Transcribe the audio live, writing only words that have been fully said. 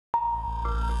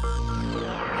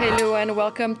Hello and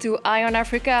welcome to Eye on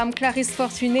Africa. I'm Clarisse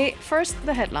Fortuné. First,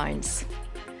 the headlines.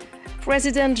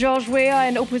 President George Weah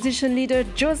and opposition leader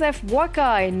Joseph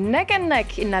Boakai neck and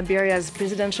neck in Liberia's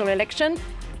presidential election.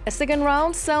 A second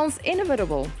round sounds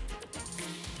inevitable.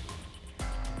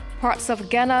 Parts of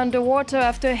Ghana underwater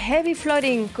after heavy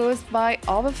flooding caused by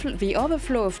the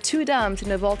overflow of 2 dams in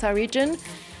the Volta region.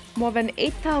 More than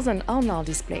 8,000 are now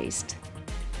displaced.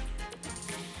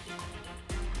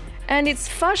 And it's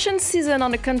fashion season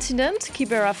on the continent.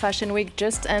 Kibera Fashion Week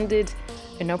just ended.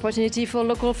 An opportunity for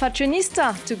local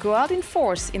fashionistas to go out in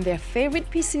force in their favorite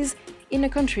pieces in the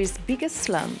country's biggest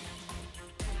slum.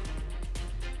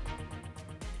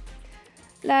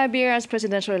 Liberia's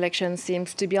presidential election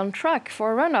seems to be on track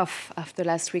for a runoff after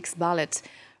last week's ballot.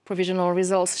 Provisional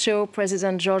results show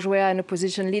President George Weah and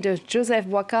opposition leader Joseph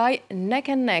Boakai neck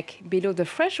and neck below the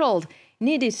threshold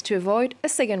needed to avoid a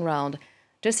second round.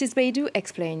 Justice Baidu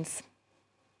explains.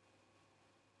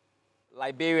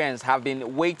 Liberians have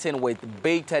been waiting with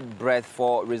bated breath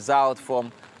for results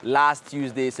from last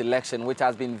Tuesday's election, which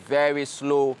has been very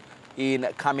slow in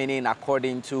coming in,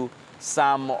 according to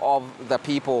some of the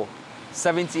people.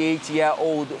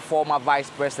 78-year-old former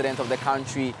vice president of the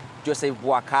country, Joseph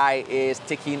Boakai, is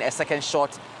taking a second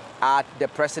shot at the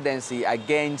presidency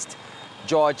against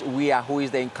George Weah, who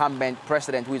is the incumbent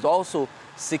president, who is also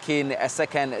seeking a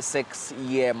second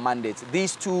 6-year mandate.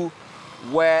 These two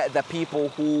were the people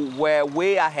who were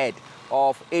way ahead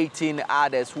of 18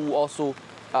 others who also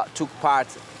took part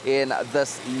in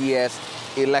this year's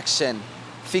election.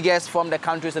 Figures from the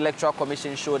country's Electoral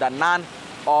Commission show that none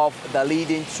of the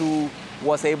leading two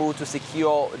was able to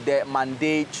secure the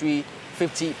mandatory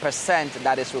 50%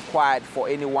 that is required for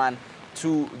anyone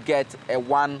to get a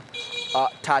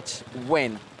one-touch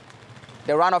win.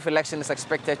 The runoff election is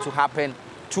expected to happen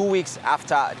 2 weeks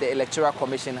after the Electoral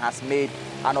Commission has made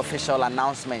an official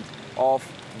announcement of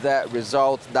the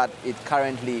results that it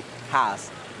currently has.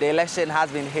 The election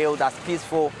has been hailed as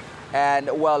peaceful and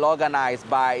well organized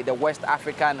by the West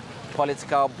African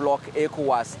political bloc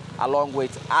ECOWAS, along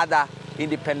with other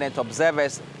independent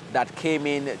observers that came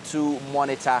in to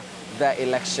monitor the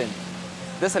election.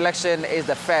 This election is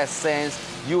the first since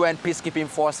UN peacekeeping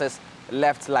forces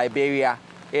left Liberia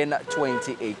in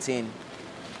 2018.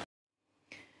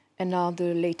 And now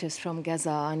the latest from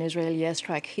Gaza. An Israeli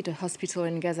airstrike hit a hospital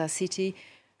in Gaza City,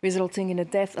 resulting in the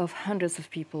death of hundreds of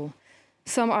people.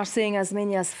 Some are saying as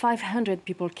many as 500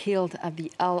 people killed at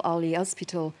the Al-Ali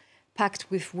hospital, packed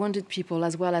with wounded people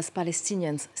as well as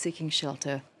Palestinians seeking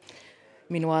shelter.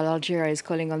 Meanwhile, Algeria is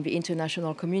calling on the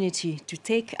international community to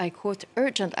take, I quote,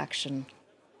 urgent action.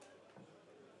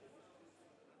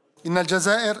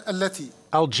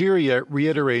 Algeria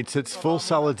reiterates its full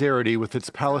solidarity with its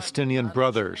Palestinian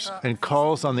brothers and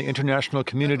calls on the international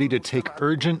community to take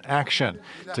urgent action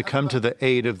to come to the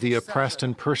aid of the oppressed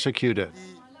and persecuted,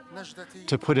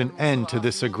 to put an end to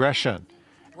this aggression,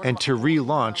 and to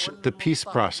relaunch the peace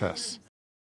process.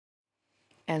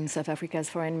 And South Africa's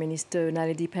Foreign Minister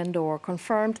Naledi Pandor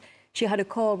confirmed she had a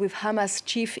call with Hamas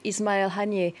chief Ismail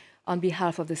Haniyeh on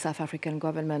behalf of the South African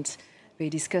government. They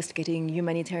discussed getting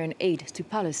humanitarian aid to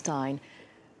Palestine.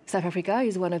 South Africa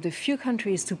is one of the few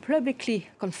countries to publicly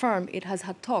confirm it has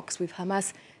had talks with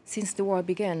Hamas since the war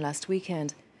began last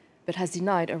weekend, but has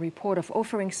denied a report of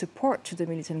offering support to the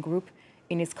militant group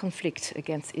in its conflict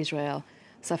against Israel.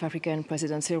 South African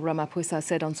President Cyril Ramaphosa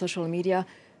said on social media,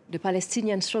 the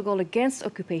Palestinian struggle against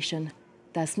occupation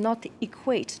does not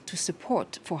equate to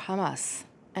support for Hamas.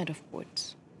 End of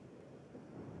quote.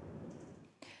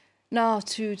 Now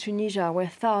to Tunisia, where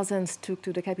thousands took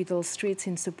to the capital streets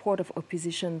in support of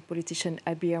opposition politician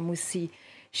Abir Moussi.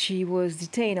 She was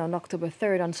detained on October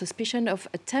 3rd on suspicion of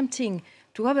attempting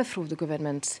to overthrow the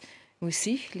government.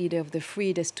 Moussi, leader of the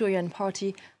Free Destorian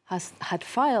Party, had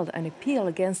filed an appeal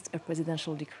against a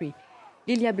presidential decree.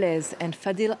 Lilia Blaise and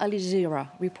Fadil Alijira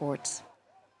reports.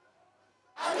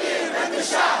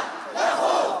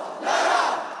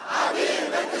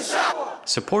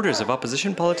 Supporters of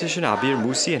opposition politician Abir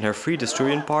Moussi and her Free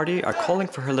Destorian Party are calling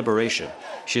for her liberation.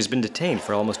 She has been detained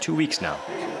for almost 2 weeks now.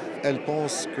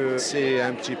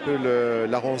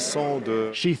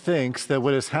 She thinks that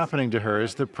what is happening to her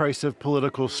is the price of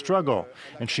political struggle,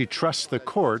 and she trusts the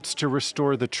courts to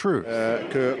restore the truth.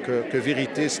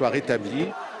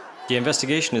 The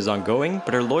investigation is ongoing,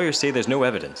 but her lawyers say there's no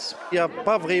evidence. None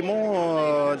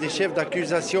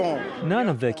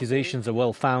of the accusations are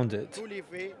well-founded.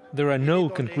 There are no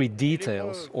concrete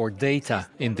details or data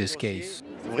in this case.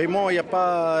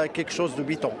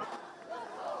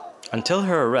 Until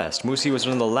her arrest, Moussi was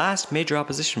one of the last major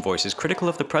opposition voices critical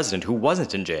of the president who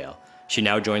wasn't in jail. She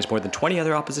now joins more than 20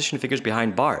 other opposition figures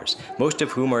behind bars, most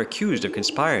of whom are accused of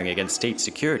conspiring against state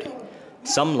security.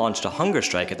 Some launched a hunger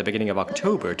strike at the beginning of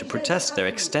October to protest their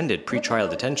extended pre-trial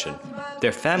detention.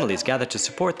 Their families gathered to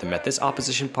support them at this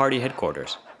opposition party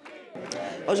headquarters.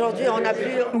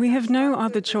 We have no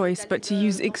other choice but to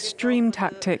use extreme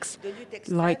tactics,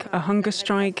 like a hunger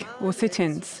strike or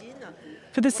sit-ins,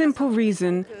 for the simple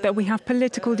reason that we have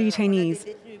political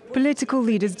detainees, political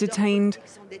leaders detained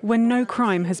when no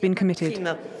crime has been committed.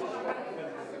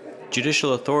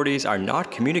 Judicial authorities are not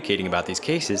communicating about these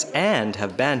cases and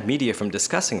have banned media from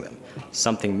discussing them,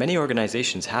 something many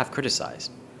organizations have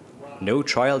criticized. No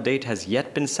trial date has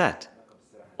yet been set.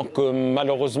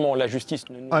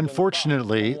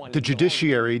 Unfortunately, the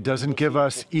judiciary doesn't give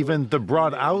us even the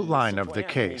broad outline of the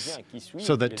case,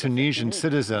 so that Tunisian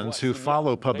citizens who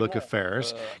follow public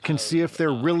affairs can see if there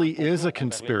really is a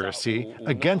conspiracy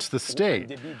against the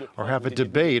state or have a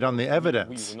debate on the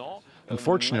evidence.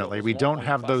 Unfortunately, we don't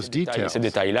have those details.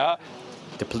 The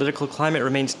political climate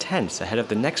remains tense ahead of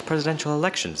the next presidential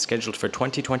election scheduled for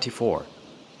 2024.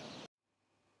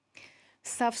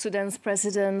 South Sudan's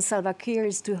President Salva Kiir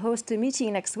is to host a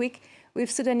meeting next week with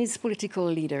Sudanese political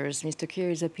leaders. Mr. Kiir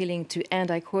is appealing to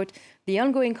end, I quote, the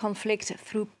ongoing conflict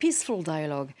through peaceful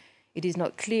dialogue. It is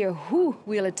not clear who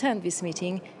will attend this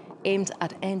meeting aimed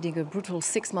at ending a brutal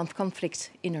 6-month conflict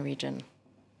in a region.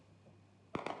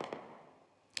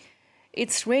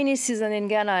 It's rainy season in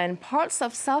Ghana and parts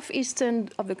of southeastern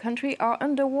of the country are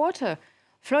underwater.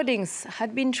 Floodings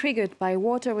had been triggered by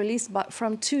water released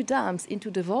from 2 dams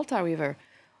into the Volta River.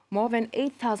 More than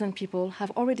 8,000 people have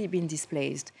already been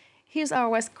displaced. Here's our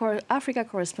West Africa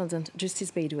correspondent, Justice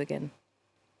Beidou again.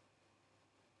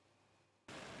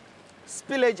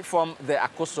 Spillage from the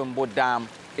Akosombo Dam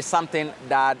is something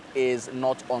that is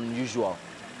not unusual.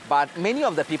 But many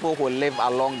of the people who live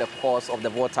along the course of the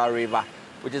Volta River,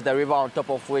 which is the river on top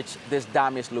of which this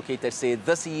dam is located, say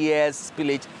this year's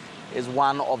spillage is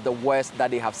one of the worst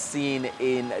that they have seen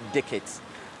in decades.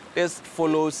 This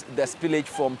follows the spillage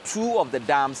from 2 of the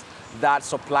dams that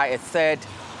supply 1/3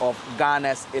 of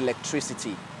Ghana's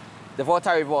electricity. The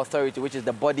Volta River Authority, which is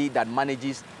the body that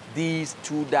manages these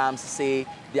 2 dams, say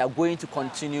they are going to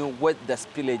continue with the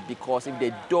spillage because if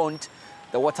they don't,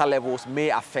 the water levels may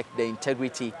affect the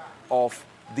integrity of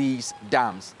these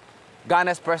dams.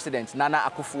 Ghana's President, Nana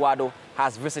Akufo-Addo,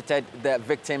 has visited the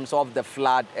victims of the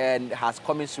flood and has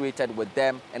commiserated with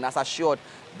them and has assured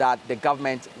that the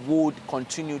government would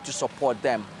continue to support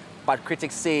them. But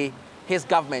critics say his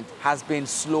government has been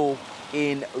slow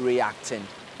in reacting.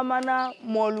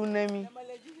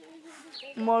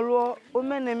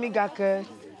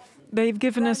 They've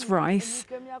given us rice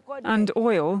and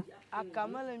oil,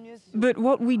 but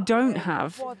what we don't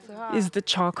have is the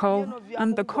charcoal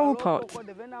and the coal pot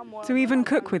to even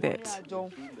cook with it.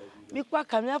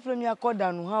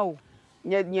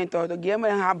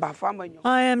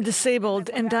 I am disabled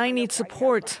and I need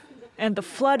support. And the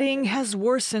flooding has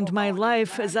worsened my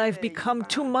life as I've become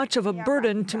too much of a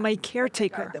burden to my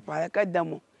caretaker.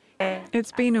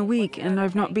 It's been a week and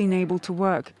I've not been able to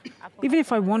work. Even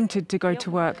if I wanted to go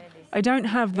to work, I don't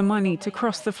have the money to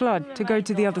cross the flood to go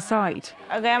to the other side.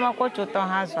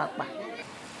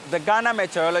 The Ghana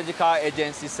Meteorological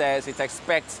Agency says it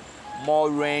expects more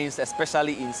rains,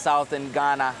 especially in southern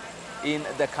Ghana, in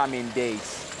the coming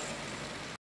days.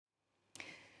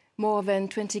 More than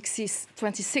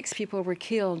 26 people were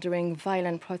killed during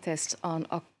violent protests on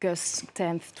August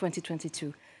 10,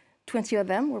 2022. 20 of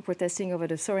them were protesting over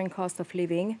the soaring cost of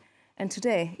living, and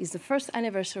today is the first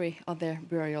anniversary of their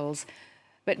burials.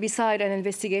 But beside an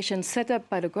investigation set up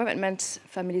by the government,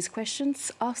 families'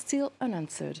 questions are still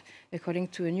unanswered, according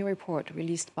to a new report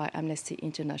released by Amnesty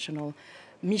International.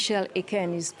 Michel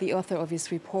Eken is the author of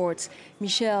this report.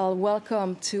 Michel,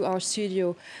 welcome to our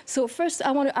studio. So first,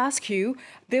 I want to ask you,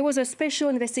 there was a special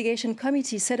investigation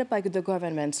committee set up by the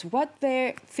government. What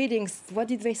their feelings, what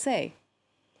did they say?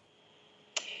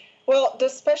 Well, the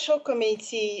special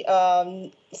committee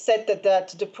said that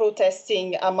the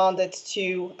protesting amounted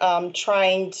to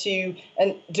trying to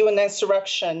do an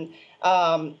insurrection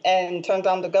and turn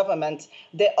down the government.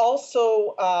 They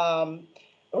also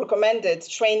recommended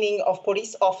training of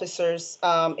police officers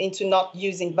into not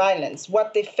using violence.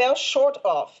 What they fell short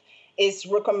of is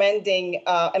recommending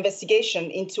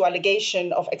investigation into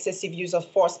allegation of excessive use of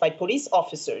force by police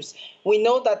officers. We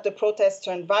know that the protests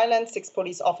turned violent, 6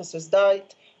 police officers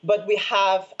died, but we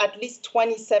have at least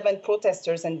 27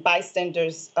 protesters and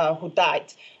bystanders who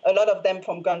died, a lot of them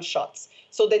from gunshots.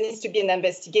 So there needs to be an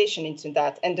investigation into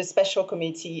that. And the special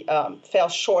committee fell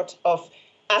short of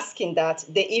asking that.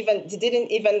 They didn't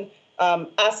even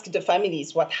ask the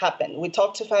families what happened. We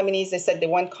talked to families. They said they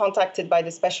weren't contacted by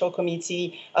the special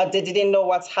committee. They didn't know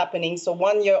what's happening. So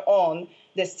 1 year on,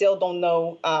 they still don't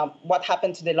know what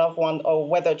happened to their loved one or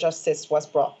whether justice was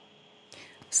brought.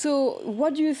 So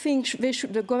what do you think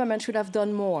the government should have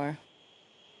done more?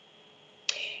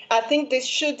 I think they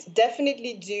should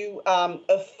definitely do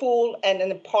a full and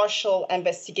an impartial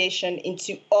investigation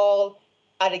into all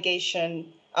allegations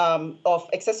of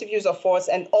excessive use of force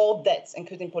and all deaths,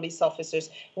 including police officers.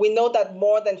 We know that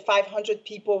more than 500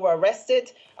 people were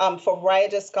arrested for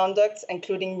riotous conduct,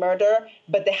 including murder,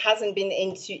 but there hasn't been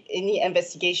any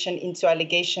investigation into the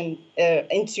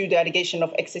allegation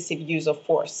of excessive use of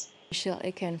force. Michelle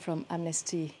Eken from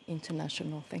Amnesty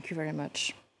International, thank you very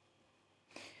much.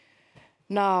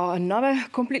 Now, another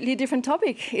completely different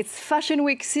topic. It's Fashion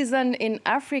Week season in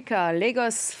Africa.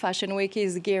 Lagos Fashion Week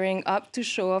is gearing up to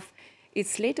show off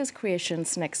its latest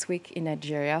creations next week in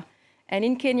Nigeria. And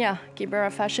in Kenya,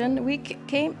 Kibera Fashion Week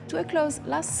came to a close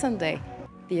last Sunday.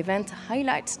 The event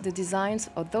highlights the designs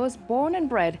of those born and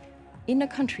bred in the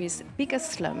country's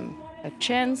biggest slum, a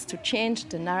chance to change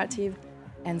the narrative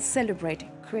and celebrate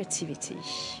creativity.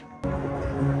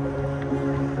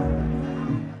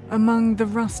 Among the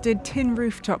rusted tin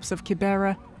rooftops of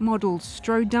Kibera, models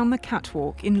strode down the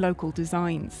catwalk in local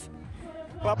designs.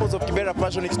 The purpose of Kibera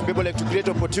Fashion is to be able to create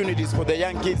opportunities for the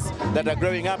young kids that are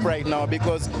growing up right now,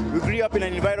 because we grew up in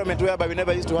an environment whereby we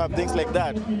never used to have things like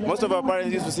that. Most of our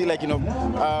parents used to see, like,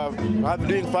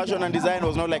 doing fashion and design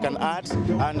was not like an art,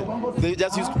 and they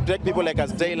just used to take people like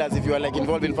as tailors if you are like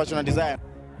involved in fashion and design.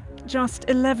 Just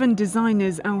 11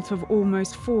 designers out of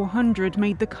almost 400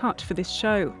 made the cut for this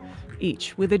show,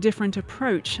 each with a different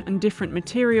approach and different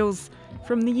materials,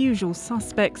 from the usual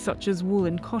suspects such as wool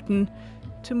and cotton,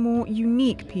 to more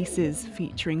unique pieces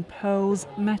featuring pearls,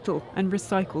 metal and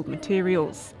recycled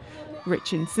materials.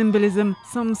 Rich in symbolism,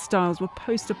 some styles were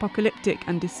post-apocalyptic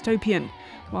and dystopian,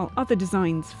 while other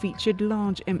designs featured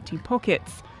large empty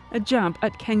pockets, a jab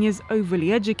at Kenya's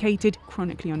overly educated,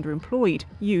 chronically underemployed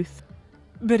youth.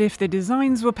 But if the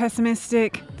designs were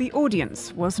pessimistic, the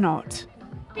audience was not.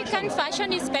 African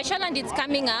fashion is special and it's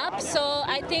coming up, so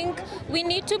I think we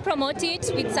need to promote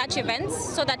it with such events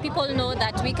so that people know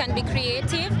that we can be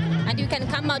creative and you can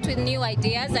come out with new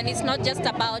ideas, and it's not just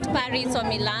about Paris or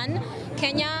Milan.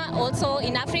 Kenya, also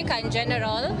in Africa in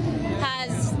general,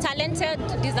 has talented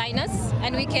designers,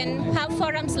 and we can have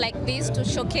forums like this to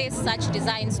showcase such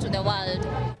designs to the world.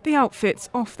 The outfits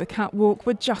off the catwalk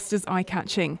were just as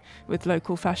eye-catching, with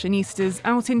local fashionistas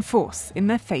out in force in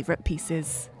their favourite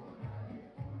pieces.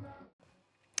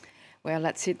 Well,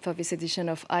 that's it for this edition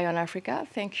of Eye on Africa.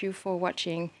 Thank you for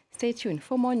watching. Stay tuned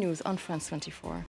for more news on France 24.